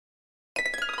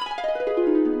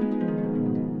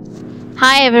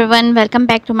Hi everyone, welcome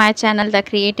back to my channel The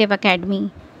Creative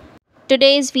Academy.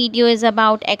 Today's video is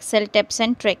about Excel tips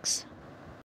and tricks.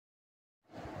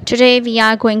 Today we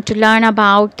are going to learn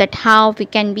about that how we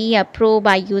can be a pro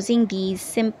by using these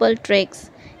simple tricks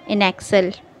in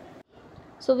Excel.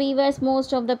 So viewers,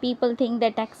 most of the people think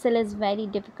that Excel is very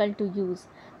difficult to use,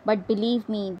 but believe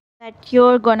me that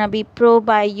you're gonna be pro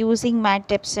by using my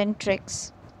tips and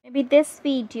tricks. Maybe this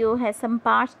video has some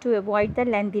parts to avoid the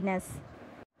lengthiness.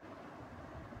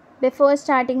 Before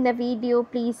starting the video,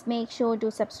 please make sure to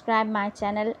subscribe my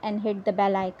channel and hit the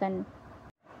bell icon.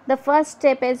 The first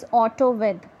tip is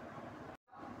autowidth.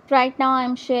 Right now I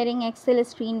am sharing Excel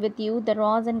screen with you. The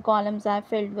rows and columns are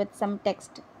filled with some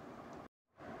text.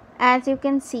 As you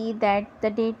can see that the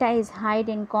data is hid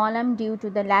in column due to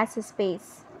the less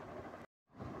space.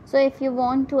 So if you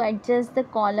want to adjust the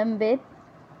column width,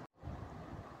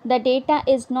 the data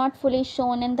is not fully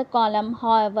shown in the column,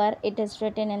 however it is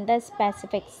written in the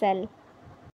specific cell.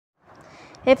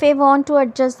 If we want to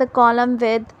adjust the column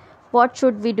width, what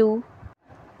should we do?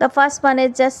 The first one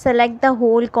is just select the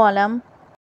whole column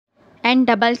and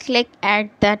double click at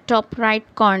the top right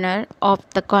corner of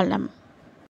the column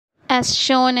as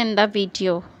shown in the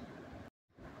video.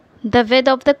 The width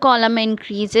of the column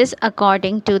increases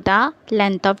according to the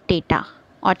length of data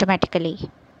automatically.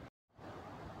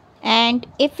 And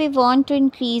if we want to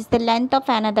increase the length of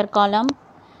another column,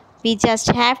 we just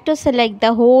have to select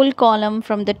the whole column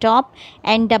from the top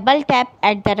and double tap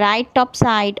at the right top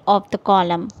side of the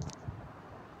column.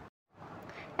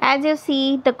 As you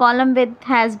see, the column width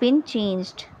has been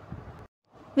changed.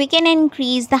 We can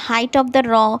increase the height of the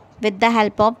row with the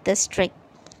help of this trick.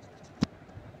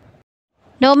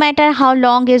 No matter how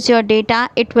long is your data,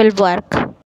 it will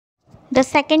work. The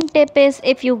second tip is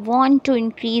if you want to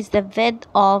increase the width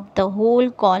of the whole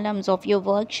columns of your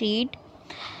worksheet.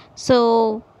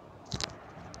 So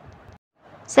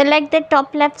select the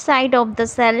top left side of the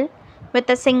cell with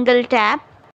a single tap.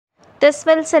 This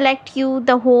will select you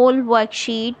the whole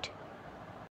worksheet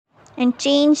and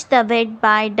change the width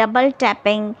by double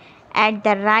tapping at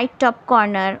the right top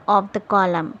corner of the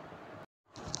column.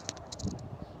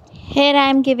 Here I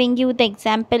am giving you the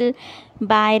example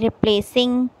by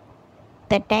replacing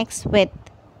the text with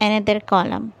another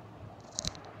column.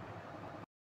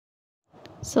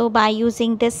 So by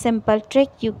using this simple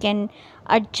trick, you can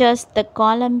adjust the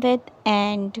column width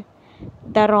and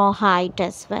the row height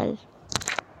as well.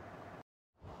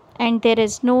 And there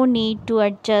is no need to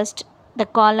adjust the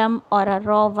column or a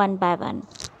row one by one.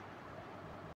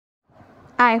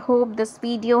 I hope this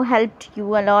video helped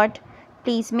you a lot.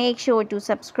 Please make sure to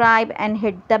subscribe and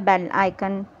hit the bell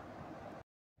icon.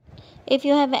 If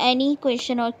you have any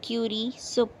question or query,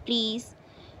 so please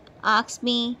ask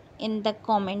me in the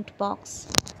comment box.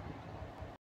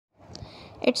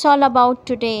 It's all about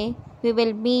today. We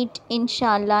will meet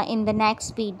inshallah in the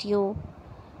next video.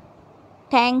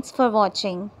 Thanks for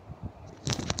watching.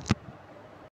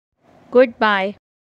 Goodbye.